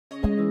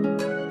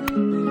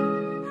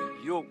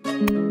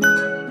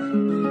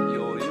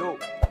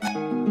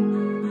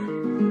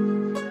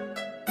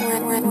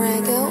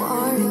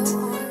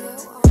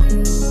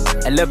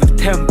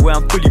1110, boy,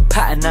 I'm fully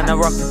patterned. And I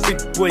run for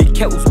big boy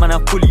kettles, man,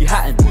 I'm fully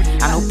hatting.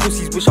 I know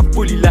pussies wish I'm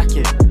fully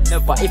lacking,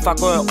 but if I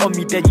got it on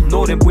me, then you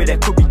know them, boy,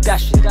 that could be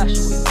dashing.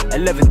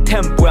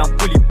 1110, boy, I'm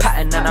fully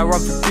patterned. And I run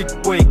for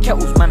big boy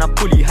kettles, man, I'm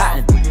fully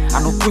hatting.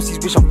 I know pussies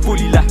wish I'm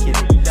fully lacking,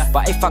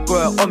 but if I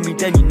got it on me,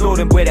 then you know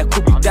them, boy, that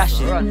could be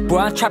dashing. Boy,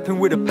 I'm trapping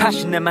with a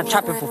passion, them man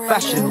trapping for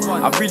fashion.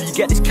 I really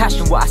get this cash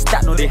and what I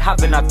stack, no they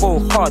haven't. I go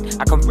hard,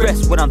 I can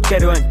rest when I'm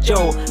dead or in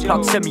jail.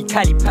 Plug send me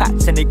Cali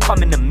packs and they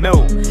come in the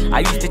mail.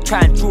 I used to try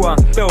and draw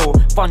and fail.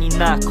 Funny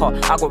now,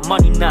 I got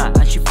money now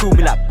and she feel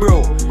me like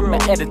bro.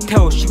 But Ed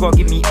tell she gon'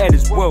 give me head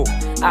as well.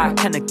 I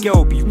can a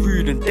girl be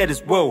rude and dead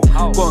as well.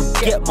 Go and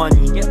get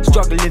money,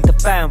 struggling to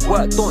find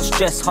work, don't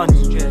stress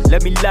honey.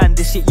 Let me land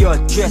this shit your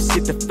address.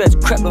 If the feds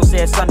crap, don't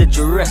say it's under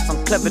duress.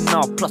 I'm clever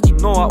now, plus you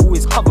know I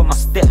always cover my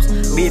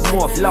steps. Made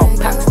more of loud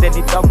packs than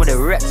they done with the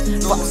reps.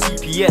 Fuck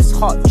CPS,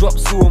 heart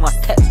drops through all my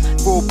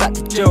texts. Go back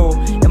to jail,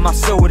 in my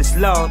cell when it's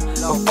loud.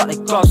 But fuck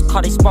the gloves,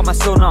 car they spot my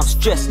cell, now I'm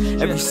stressed.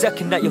 Every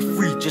second that you're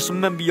free, just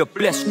remember you're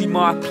blessed. Scream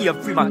RIP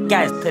and free my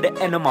guys to the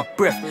end of my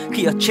breath.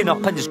 Keep your chin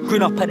up and just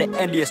grin up at the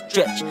end of your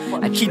stretch.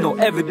 And keep no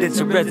evidence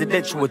of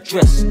residential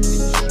address.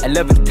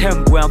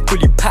 1110, boy, I'm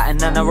fully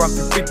patterned. And I run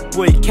for big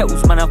boy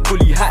kettles, man, I'm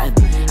fully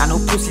hatting. I know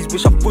pussies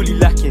wish I'm fully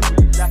lacking,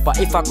 but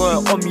if I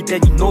got it on me,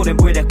 then you know them,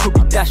 boy, that could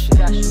be dashing.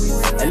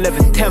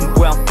 1110,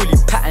 boy, I'm fully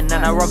patterned.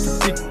 And I run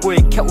for big boy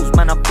kettles,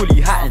 man, I'm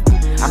fully hatting.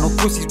 I know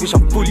pussies wish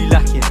I'm fully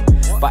lacking,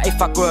 but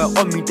if I got it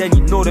on me, then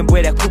you know them,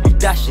 boy, that could be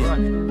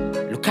dashing.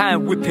 Look, I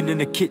ain't whipping in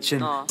the kitchen,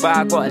 but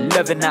I got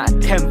 11 out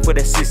of 10 for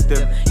the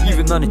system.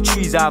 Even on the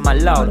trees, I'm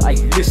loud, are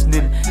you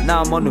listening?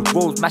 Now I'm on the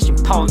road, mashing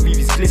pounds,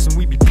 VVs glisten,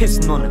 we be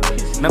pissing on them.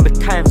 Remember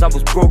times I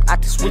was broke, I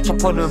had to switch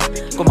up on them.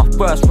 Got my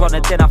first run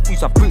and then I threw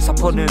some bricks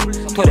up on them.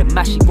 Told them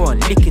mash it, go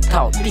and lick it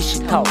out, dish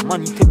it out.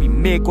 Money to be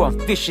made, go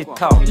and fish it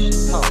out.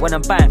 When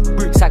I'm buying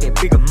bricks, I get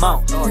big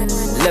amounts.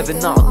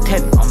 11 out of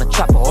 10, I'm a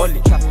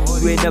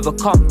trapaholic. You ain't never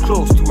come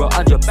close to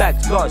 100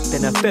 bags large.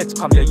 Then the feds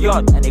come your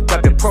yard and they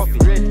grab the profit.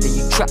 Then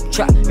you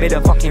trap, made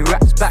the fucking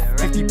rats back.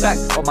 50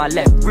 bags on my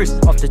left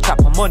wrist, off the trap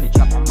I'm on it.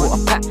 Bought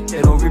a pack,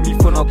 they don't ring me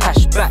for no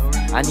cash back.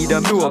 I need a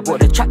meal, I bought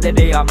the trap the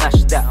day I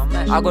mashed that.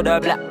 I got a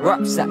black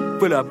rucksack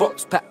full of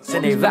box packs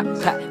and a vac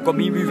pack. Got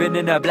me moving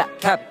in a black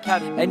cab.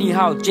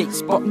 Anyhow, Jake,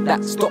 spot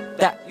that, stop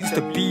that. Used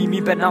to be me,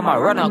 but now my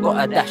run, I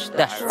got a dash.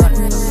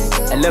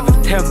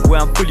 1110, boy,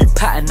 I'm fully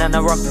patterned. And I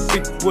run for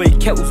big boy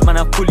kettles, man,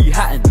 I'm fully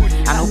hatting.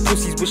 I know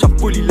pussies wish I'm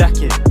fully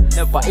lacking,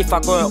 but if I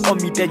got it on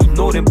me, then you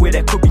know them, boy,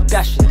 that could be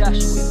dashing.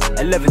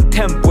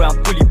 1110, boy,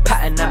 I'm fully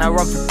patterned. And I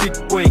run for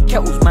big boy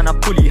kettles, man,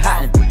 I'm fully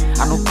hatting.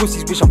 I know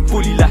pussies wish I'm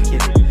fully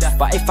lacking,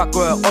 but if I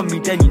got it on me,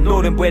 then you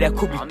know them, boy, that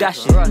could be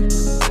dashing.